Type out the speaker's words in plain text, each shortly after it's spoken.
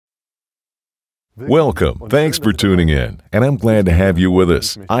Welcome. Thanks for tuning in, and I'm glad to have you with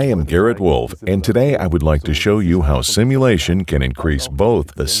us. I am Garrett Wolf, and today I would like to show you how simulation can increase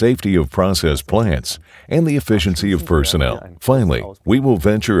both the safety of process plants and the efficiency of personnel. Finally, we will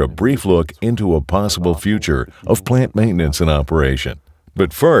venture a brief look into a possible future of plant maintenance and operation.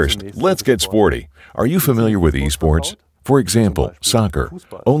 But first, let's get sporty. Are you familiar with esports? For example, soccer,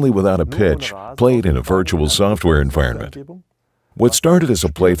 only without a pitch, played in a virtual software environment. What started as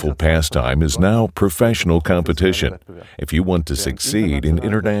a playful pastime is now professional competition. If you want to succeed in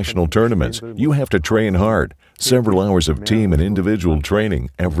international tournaments, you have to train hard, several hours of team and individual training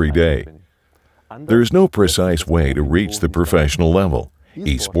every day. There is no precise way to reach the professional level.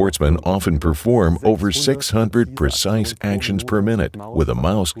 Esportsmen often perform over 600 precise actions per minute with a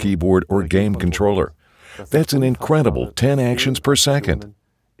mouse, keyboard, or game controller. That's an incredible 10 actions per second.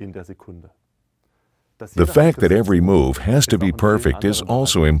 The fact that every move has to be perfect is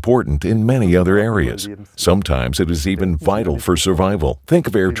also important in many other areas. Sometimes it is even vital for survival. Think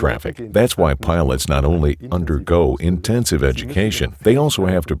of air traffic. That's why pilots not only undergo intensive education, they also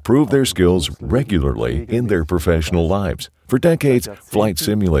have to prove their skills regularly in their professional lives. For decades, flight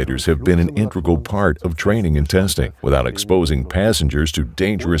simulators have been an integral part of training and testing. Without exposing passengers to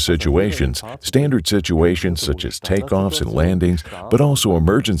dangerous situations, standard situations such as takeoffs and landings, but also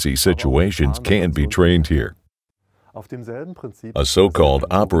emergency situations can be trained here. A so-called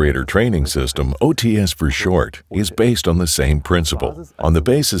operator training system, OTS for short, is based on the same principle. On the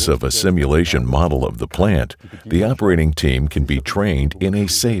basis of a simulation model of the plant, the operating team can be trained in a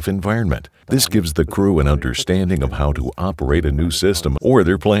safe environment. This gives the crew an understanding of how to operate a new system or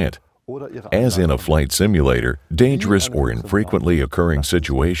their plant. As in a flight simulator, dangerous or infrequently occurring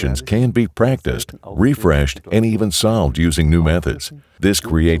situations can be practiced, refreshed, and even solved using new methods. This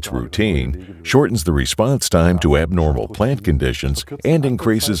creates routine, shortens the response time to abnormal plant conditions, and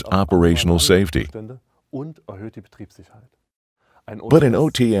increases operational safety. But an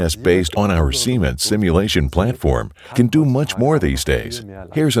OTS based on our Siemens simulation platform can do much more these days.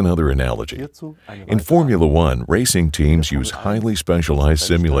 Here's another analogy. In Formula One, racing teams use highly specialized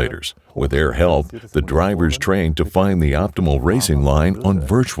simulators. With their help, the drivers train to find the optimal racing line on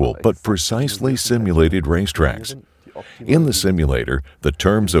virtual but precisely simulated racetracks. In the simulator, the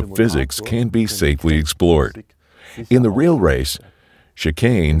terms of physics can be safely explored. In the real race,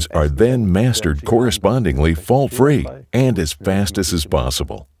 chicanes are then mastered correspondingly fault-free and as fast as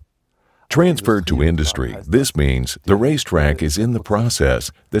possible. Transferred to industry, this means the racetrack is in the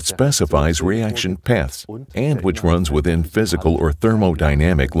process that specifies reaction paths and which runs within physical or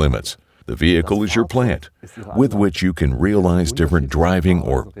thermodynamic limits. The vehicle is your plant, with which you can realize different driving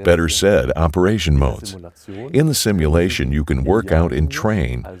or, better said, operation modes. In the simulation, you can work out and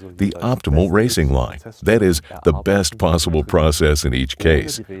train the optimal racing line, that is, the best possible process in each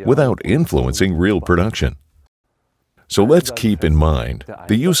case, without influencing real production. So let's keep in mind,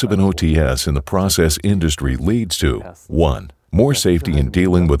 the use of an OTS in the process industry leads to 1. More safety in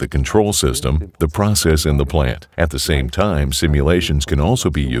dealing with the control system, the process in the plant. At the same time, simulations can also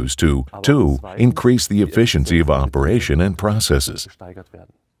be used to 2. Increase the efficiency of operation and processes.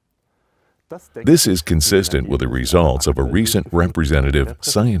 This is consistent with the results of a recent representative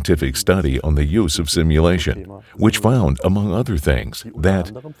scientific study on the use of simulation, which found, among other things, that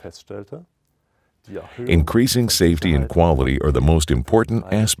increasing safety and quality are the most important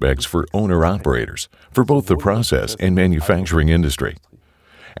aspects for owner-operators, for both the process and manufacturing industry.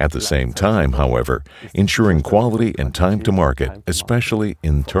 At the same time, however, ensuring quality and time to market, especially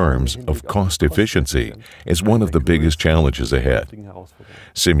in terms of cost efficiency, is one of the biggest challenges ahead.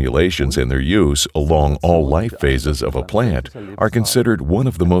 Simulations and their use along all life phases of a plant are considered one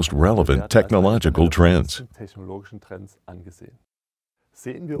of the most relevant technological trends.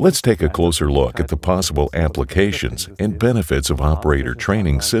 Let's take a closer look at the possible applications and benefits of operator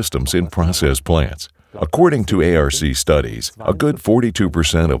training systems in process plants. According to ARC studies, a good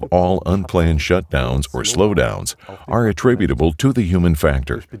 42% of all unplanned shutdowns or slowdowns are attributable to the human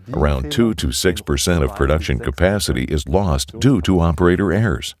factor. Around 2 to 6% of production capacity is lost due to operator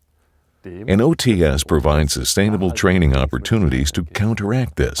errors. An OTS provides sustainable training opportunities to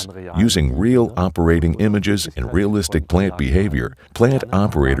counteract this. Using real operating images and realistic plant behavior, plant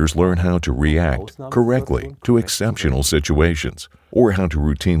operators learn how to react correctly to exceptional situations, or how to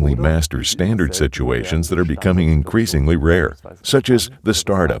routinely master standard situations that are becoming increasingly rare, such as the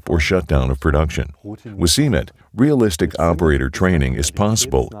startup or shutdown of production. With SIMIT, realistic operator training is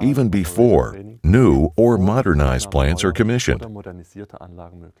possible even before new or modernized plants are commissioned.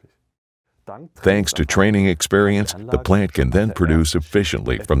 Thanks to training experience, the plant can then produce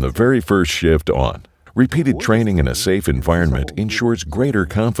efficiently from the very first shift on. Repeated training in a safe environment ensures greater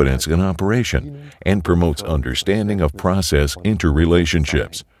confidence in operation and promotes understanding of process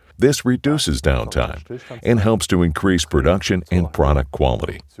interrelationships. This reduces downtime and helps to increase production and product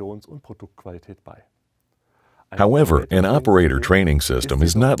quality. However, an operator training system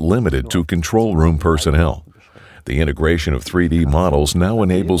is not limited to control room personnel. The integration of 3D models now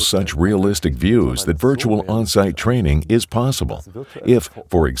enables such realistic views that virtual on-site training is possible. If,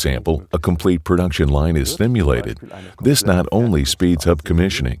 for example, a complete production line is simulated, this not only speeds up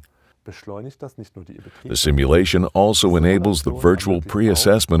commissioning. The simulation also enables the virtual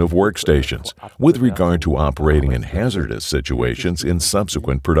pre-assessment of workstations with regard to operating in hazardous situations in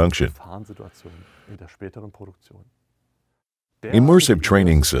subsequent production. Immersive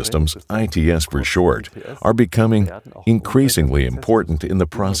training systems, ITS for short, are becoming increasingly important in the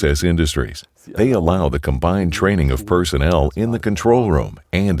process industries. They allow the combined training of personnel in the control room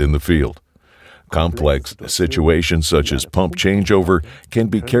and in the field. Complex situations such as pump changeover can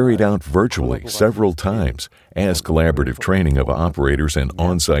be carried out virtually several times as collaborative training of operators and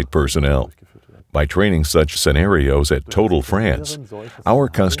on-site personnel. By training such scenarios at Total France, our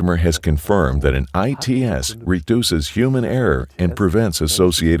customer has confirmed that an ITS reduces human error and prevents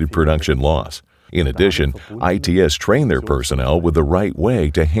associated production loss. In addition, ITS train their personnel with the right way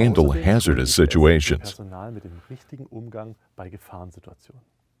to handle hazardous situations.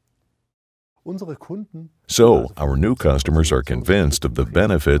 So, our new customers are convinced of the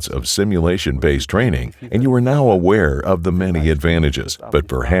benefits of simulation-based training, and you are now aware of the many advantages. But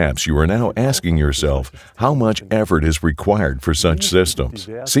perhaps you are now asking yourself how much effort is required for such systems.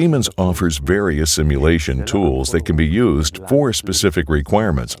 Siemens offers various simulation tools that can be used for specific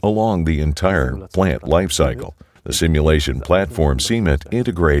requirements along the entire plant lifecycle. The simulation platform SIMIT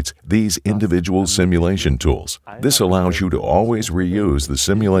integrates these individual simulation tools. This allows you to always reuse the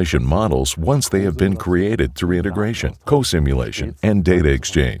simulation models once they have been created through integration, co-simulation, and data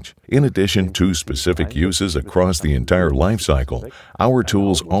exchange. In addition to specific uses across the entire lifecycle, our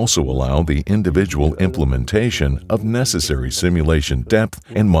tools also allow the individual implementation of necessary simulation depth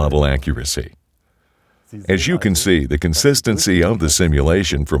and model accuracy. As you can see, the consistency of the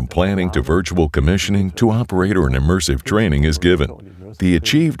simulation from planning to virtual commissioning to operator and immersive training is given. The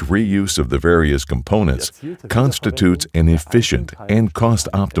achieved reuse of the various components constitutes an efficient and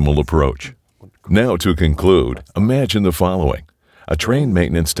cost-optimal approach. Now to conclude, imagine the following. A trained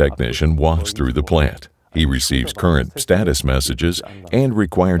maintenance technician walks through the plant. He receives current status messages and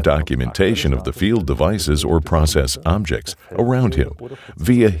required documentation of the field devices or process objects around him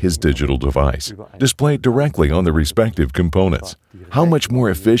via his digital device, displayed directly on the respective components. How much more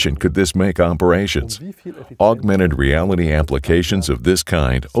efficient could this make operations? Augmented reality applications of this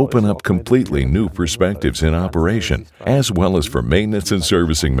kind open up completely new perspectives in operation, as well as for maintenance and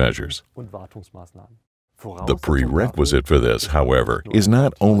servicing measures. The prerequisite for this, however, is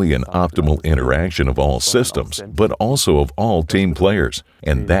not only an optimal interaction of all systems, but also of all team players.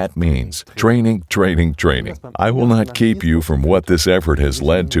 And that means training, training, training. I will not keep you from what this effort has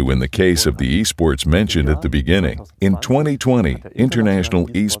led to in the case of the esports mentioned at the beginning. In 2020, international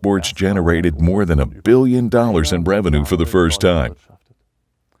esports generated more than $1 billion in revenue for the first time.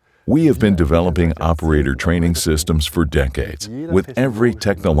 We have been developing operator training systems for decades. With every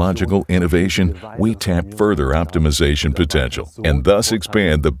technological innovation, we tap further optimization potential and thus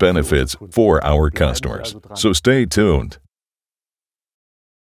expand the benefits for our customers. So stay tuned.